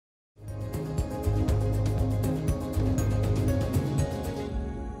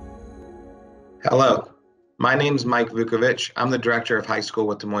Hello, my name is Mike Vukovic. I'm the Director of High School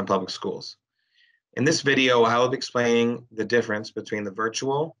with Des Moines Public Schools. In this video, I will be explaining the difference between the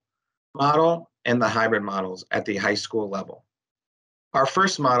virtual model and the hybrid models at the high school level. Our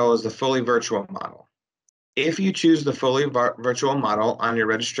first model is the fully virtual model. If you choose the fully virtual model on your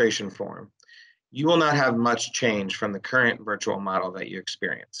registration form, you will not have much change from the current virtual model that you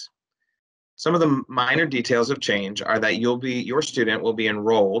experience. Some of the minor details of change are that your student will be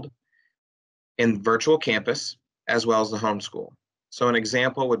enrolled in virtual campus as well as the homeschool. So an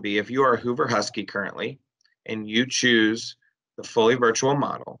example would be if you are a Hoover Husky currently and you choose the fully virtual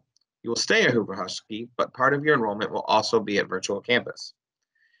model, you will stay a Hoover Husky, but part of your enrollment will also be at virtual campus.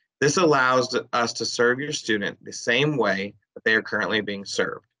 This allows us to serve your student the same way that they are currently being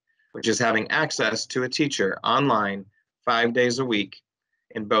served, which is having access to a teacher online 5 days a week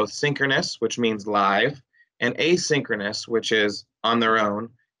in both synchronous, which means live, and asynchronous, which is on their own,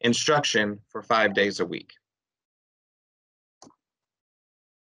 instruction for 5 days a week.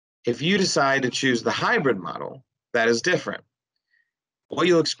 If you decide to choose the hybrid model, that is different. What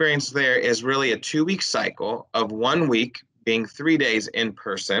you'll experience there is really a 2-week cycle of 1 week being 3 days in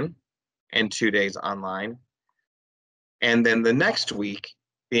person and 2 days online, and then the next week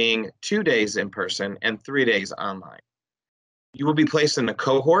being 2 days in person and 3 days online. You will be placed in a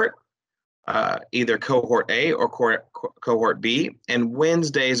cohort, either cohort A or cohort B, and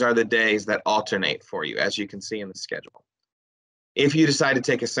Wednesdays are the days that alternate for you, as you can see in the schedule. If you decide to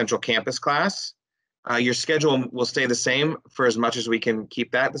take a central campus class, your schedule will stay the same for as much as we can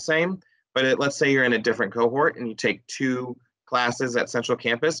keep that the same, but let's say you're in a different cohort and you take 2 classes at central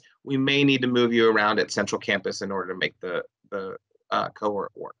campus, we may need to move you around at central campus in order to make the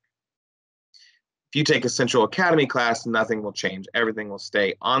cohort work. If you take a Central Academy class, nothing will change. Everything will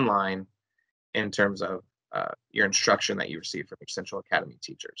stay online in terms of your instruction that you receive from your Central Academy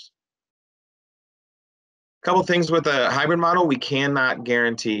teachers. A couple things with a hybrid model: we cannot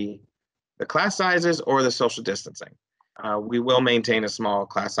guarantee the class sizes or the social distancing. We will maintain as small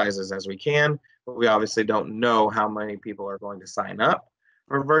class sizes as we can, but we obviously don't know how many people are going to sign up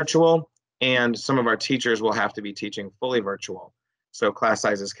for virtual, and some of our teachers will have to be teaching fully virtual, so class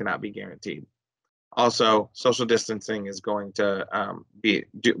sizes cannot be guaranteed. Also, social distancing is going to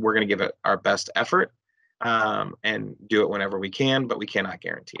we're going to give it our best effort and do it whenever we can, but we cannot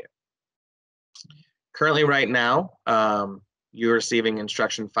guarantee it. Currently, right now, you're receiving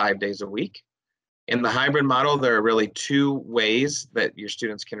instruction 5 days a week. In the hybrid model, there are really 2 ways that your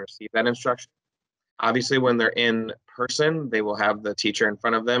students can receive that instruction. Obviously, when they're in person, they will have the teacher in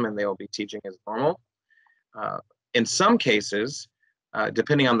front of them and they will be teaching as normal. In some cases,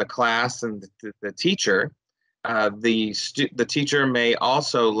 depending on the class and the teacher, the teacher may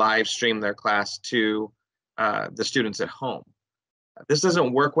also live stream their class to the students at home. This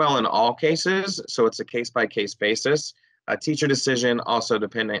doesn't work well in all cases, so it's a case-by-case basis. A teacher decision also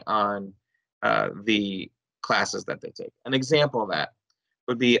depending on the classes that they take. An example of that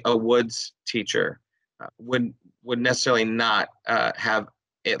would be a Woods teacher would necessarily not have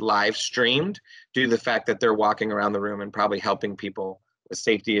it live streamed due to the fact that they're walking around the room and probably helping people with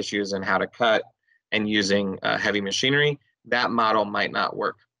safety issues and how to cut and using heavy machinery. That model might not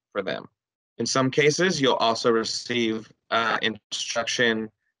work for them. In some cases, you'll also receive instruction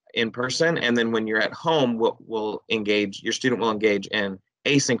in person, and then when you're at home, your student will engage in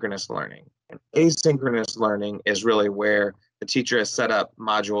asynchronous learning. And asynchronous learning is really where the teacher has set up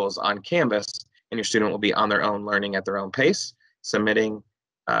modules on Canvas, and your student will be on their own, learning at their own pace, submitting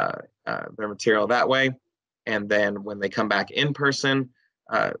their material that way. And then when they come back in person,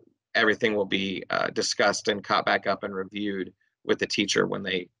 everything will be discussed and caught back up and reviewed with the teacher when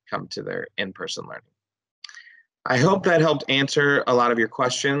they come to their in-person learning. I hope that helped answer a lot of your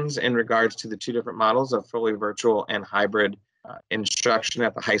questions in regards to the 2 different models of fully virtual and hybrid instruction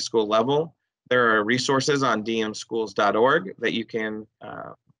at the high school level. There are resources on dmschools.org that you can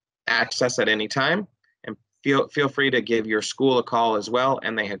access at any time, and feel free to give your school a call as well,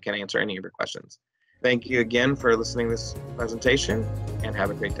 and they can answer any of your questions. Thank you again for listening to this presentation, and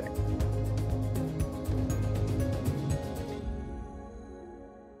have a great day.